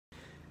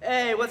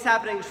Hey, what's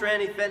happening,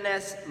 Trinity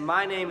Fitness?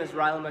 My name is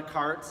Rylan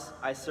McCart.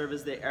 I serve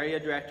as the area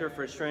director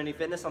for Trinity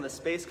Fitness on the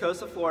Space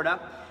Coast of Florida.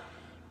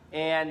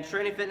 And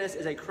Trinity Fitness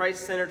is a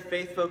Christ-centered,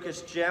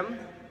 faith-focused gym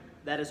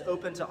that is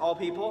open to all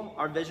people.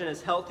 Our vision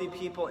is healthy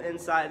people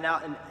inside and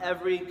out in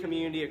every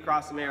community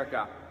across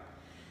America.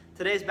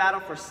 Today's battle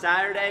for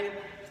Saturday,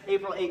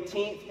 April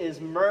 18th,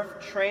 is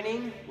Murph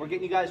training. We're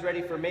getting you guys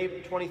ready for May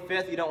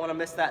 25th. You don't want to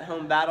miss that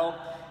home battle.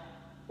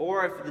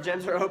 Or if the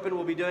gyms are open,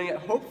 we'll be doing it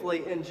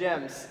hopefully in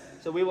gyms.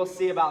 So we will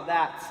see about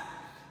that.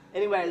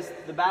 Anyways,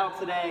 the battle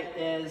today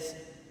is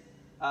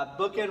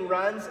bookend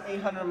runs,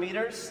 800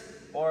 meters,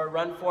 or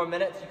run 4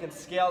 minutes. You can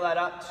scale that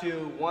up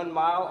to 1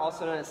 mile,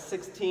 also known as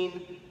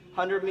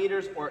 1,600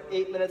 meters, or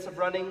 8 minutes of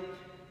running.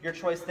 Your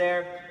choice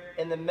there.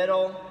 In the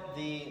middle,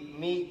 the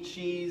meat,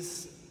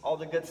 cheese, all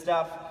the good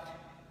stuff,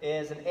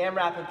 is an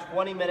AMRAP in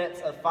 20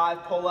 minutes of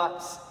 5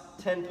 pull-ups,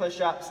 10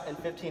 push-ups, and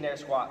 15 air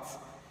squats.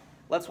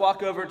 Let's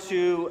walk over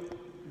to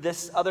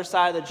this other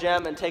side of the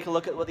gym and take a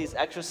look at what these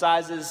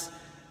exercises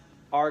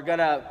are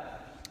gonna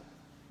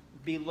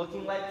be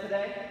looking like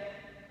today.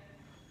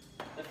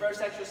 The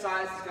first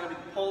exercise is gonna be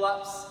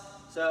pull-ups.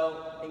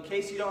 So in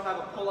case you don't have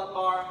a pull-up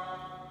bar,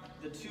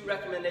 the 2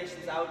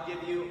 recommendations I would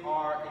give you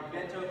are a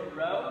bent over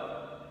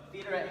row,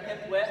 feet are at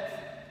hip width,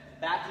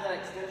 back to that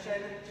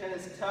extension, chin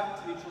is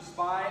tucked, neutral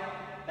spine,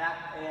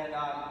 back and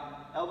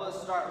elbows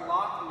start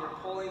locked, and you're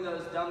pulling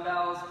those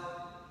dumbbells,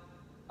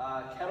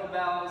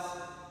 kettlebells,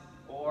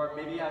 or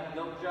maybe you have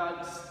milk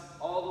jugs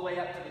all the way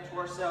up to the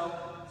torso,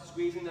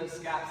 squeezing those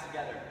scaps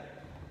together.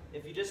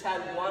 If you just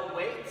had one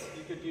weight,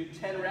 you could do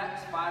 10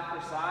 reps, 5 per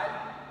side,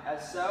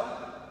 as so.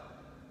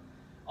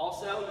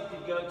 Also, you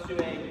could go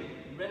to a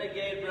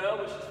renegade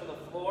row, which is from the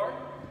floor.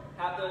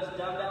 Have those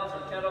dumbbells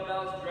or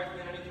kettlebells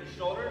directly underneath your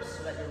shoulders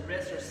so that your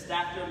wrists are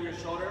stacked over your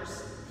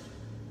shoulders.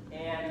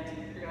 And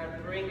you're gonna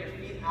bring your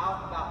feet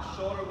out about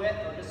shoulder width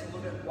or just a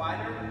little bit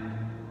wider.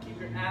 Keep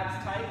your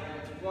abs tight,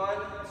 and it's 1,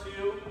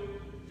 2,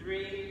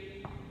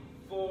 3,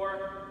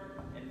 4,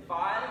 and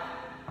 5.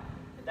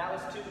 If that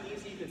was too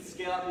easy, you could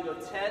scale up and go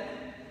 10.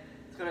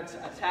 It's going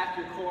to attack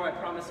your core. I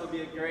promise it'll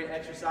be a great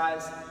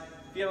exercise.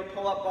 If you have a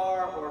pull-up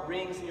bar or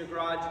rings in your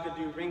garage, you could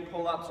do ring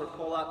pull-ups or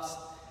pull-ups.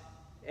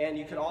 And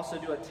you could also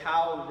do a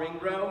towel ring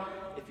row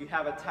if you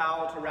have a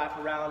towel to wrap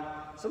around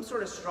some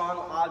sort of strong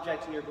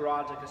object in your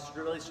garage, like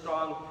a really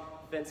strong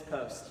fence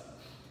post.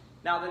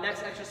 Now the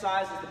next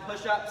exercise is the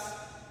push-ups.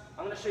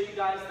 I'm going to show you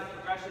guys the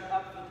progression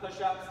up to the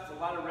push-ups. It's a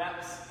lot of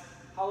reps.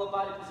 Hollow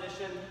body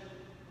position.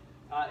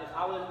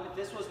 If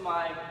this was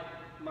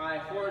my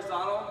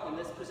horizontal in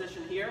this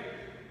position here,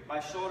 my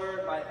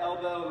shoulder, my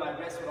elbow, and my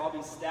wrist would all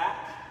be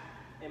stacked,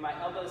 and my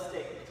elbows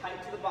stay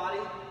tight to the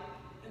body,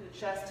 and the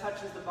chest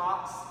touches the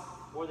box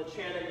or the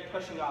chair that you're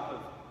pushing off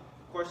of.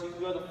 Of course, you can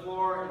go to the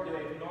floor and do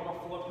a normal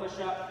floor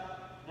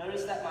push-up.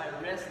 Notice that my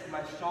wrist,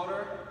 my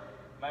shoulder,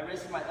 my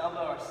wrist, and my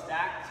elbow are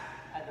stacked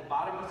at the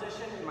bottom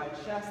position, and my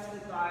chest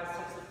and thighs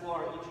touch the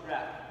floor each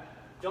rep.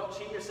 Don't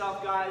cheat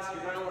yourself, guys.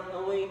 You're going to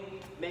only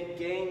make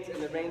gains in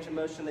the range of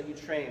motion that you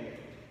train.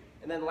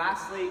 And then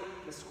lastly,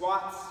 the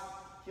squats.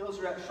 Heels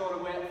are at shoulder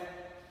width.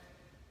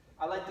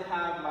 I like to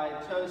have my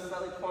toes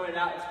slightly pointed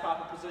out as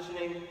proper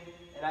positioning.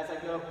 And as I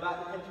go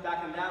hips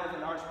back and down with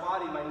an arched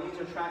body, my knees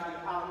are tracking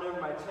out and over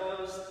my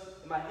toes,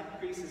 and my hip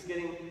crease is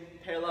getting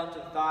parallel to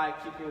the thigh,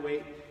 keeping your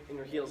weight in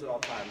your heels at all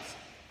times.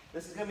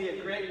 This is going to be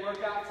a great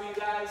workout for you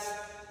guys.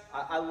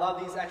 I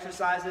love these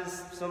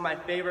exercises, some of my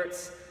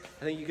favorites.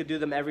 I think you could do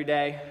them every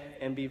day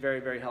and be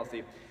very, very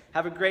healthy.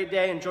 Have a great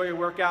day, enjoy your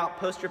workout,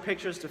 post your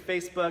pictures to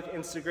Facebook,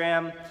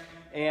 Instagram,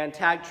 and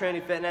tag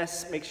Trinity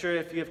Fitness. Make sure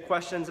if you have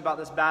questions about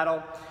this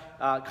battle,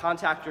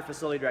 contact your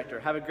facility director.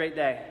 Have a great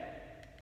day.